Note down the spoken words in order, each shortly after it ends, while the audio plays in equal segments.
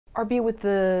RB, with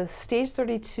the Stage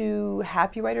 32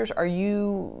 happy writers,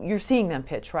 you're seeing them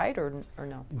pitch, right, or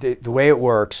no? The way it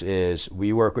works is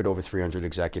we work with over 300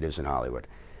 executives in Hollywood.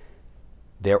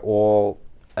 They're all,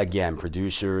 again,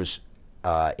 producers,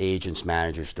 agents,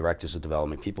 managers, directors of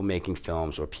development, people making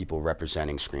films or people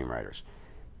representing screenwriters.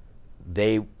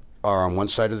 They are on one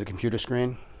side of the computer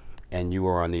screen and you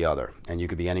are on the other, and you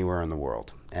could be anywhere in the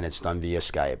world, and it's done via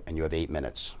Skype, and you have 8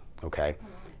 minutes, okay?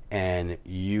 And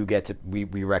you get to, we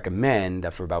recommend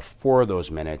that for about 4 of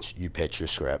those minutes, you pitch your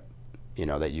script, you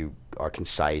know, that you are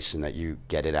concise and that you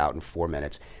get it out in 4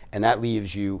 minutes. And that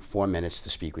leaves you 4 minutes to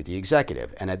speak with the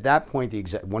executive. And at that point,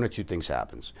 one or two things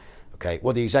happens. Okay,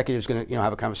 well, the executive is going to,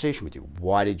 have a conversation with you.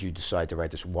 Why did you decide to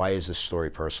write this? Why is this story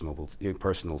personal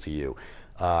to you?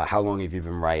 How long have you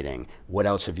been writing? What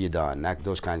else have you done?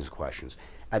 Those kinds of questions.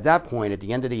 At that point, at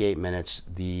the end of the 8 minutes,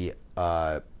 the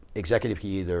executive can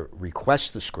either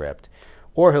request the script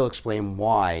or he'll explain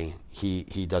why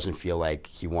he doesn't feel like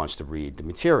he wants to read the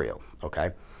material, okay?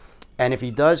 And if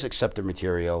he does accept the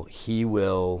material, he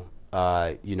will,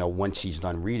 once he's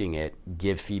done reading it,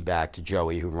 give feedback to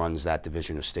Joey, who runs that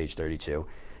division of Stage 32,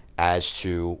 as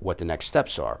to what the next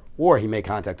steps are. Or he may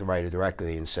contact the writer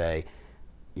directly and say,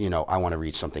 I want to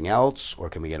read something else, or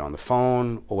can we get on the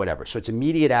phone, or whatever. So it's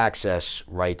immediate access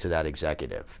right to that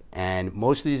executive. And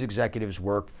most of these executives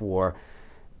work for,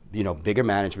 bigger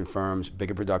management firms,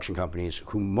 bigger production companies,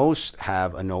 who most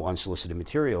have a no unsolicited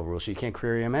material rule, so you can't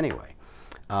query them anyway.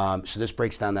 So this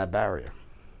breaks down that barrier.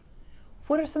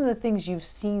 What are some of the things you've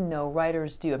seen, though,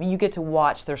 writers do? I mean, you get to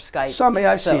watch their Skype. Some,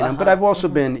 yeah, I've seen them, but I've also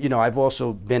been,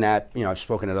 at, I've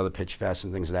spoken at other pitch fests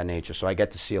and things of that nature, so I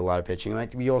get to see a lot of pitching.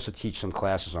 We also teach some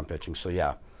classes on pitching, so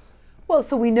yeah. Well,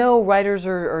 so we know writers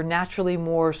are naturally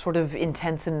more sort of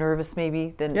intense and nervous,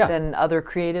 maybe, than other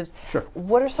creatives. Sure.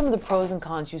 What are some of the pros and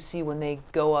cons you see when they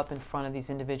go up in front of these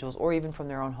individuals, or even from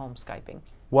their own home Skyping?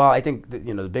 Well, I think that,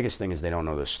 the biggest thing is they don't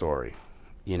know the story.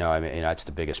 That's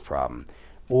the biggest problem.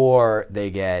 Or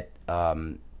they get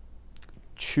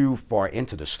too far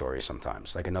into the story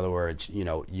sometimes. Like, in other words,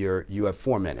 you have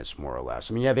 4 minutes more or less.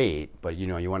 I mean, you have 8, but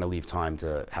you want to leave time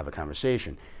to have a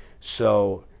conversation.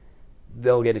 So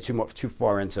they'll get it too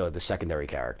far into the secondary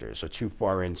characters, or too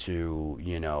far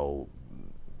into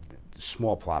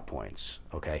small plot points.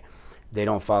 Okay, they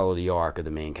don't follow the arc of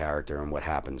the main character and what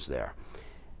happens there.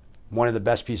 One of the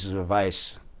best pieces of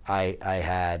advice I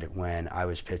had when I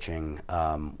was pitching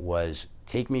was,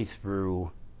 take me through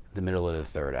the middle of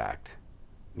the 3rd act.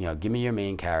 Give me your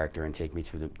main character and take me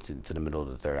to the middle of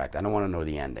the 3rd act. I don't want to know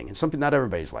the ending. And not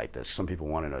everybody's like this. Some people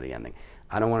want to know the ending.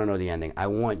 I don't want to know the ending. I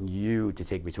want you to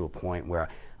take me to a point where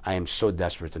I am so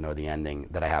desperate to know the ending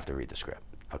that I have to read the script.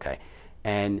 Okay,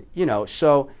 and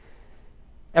so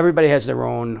everybody has their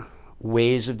own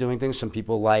ways of doing things. Some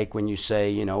people like when you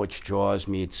say, it's Jaws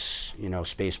meets,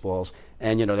 Spaceballs,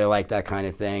 and, they like that kind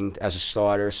of thing as a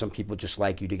starter. Some people just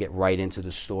like you to get right into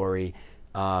the story.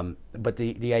 But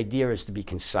the idea is to be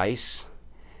concise,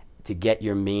 to get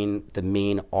the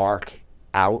main arc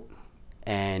out,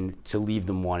 and to leave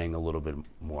them wanting a little bit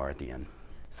more at the end.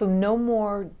 So no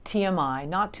more TMI,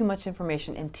 not too much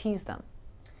information, and tease them.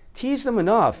 Tease them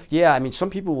enough, yeah. I mean,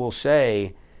 some people will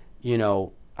say,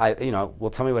 well,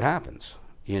 tell me what happens,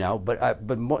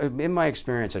 But in my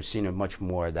experience, I've seen it much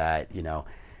more that,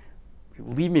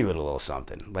 leave me with a little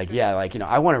something. Like, yeah, like,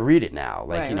 I want to read it now.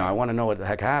 Like, right. I want to know what the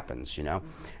heck happens,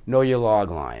 Know your log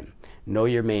line, know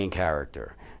your main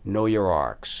character, know your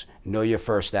arcs, know your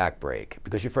first act break,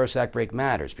 because your first act break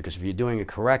matters, because if you're doing it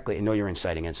correctly, and know your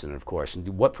inciting incident, of course, and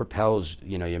what propels,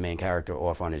 your main character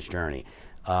off on his journey.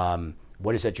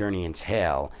 What does that journey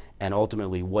entail? And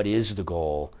ultimately, what is the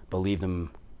goal? But leave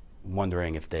them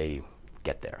wondering if they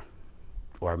get there,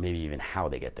 or maybe even how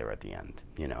they get there at the end,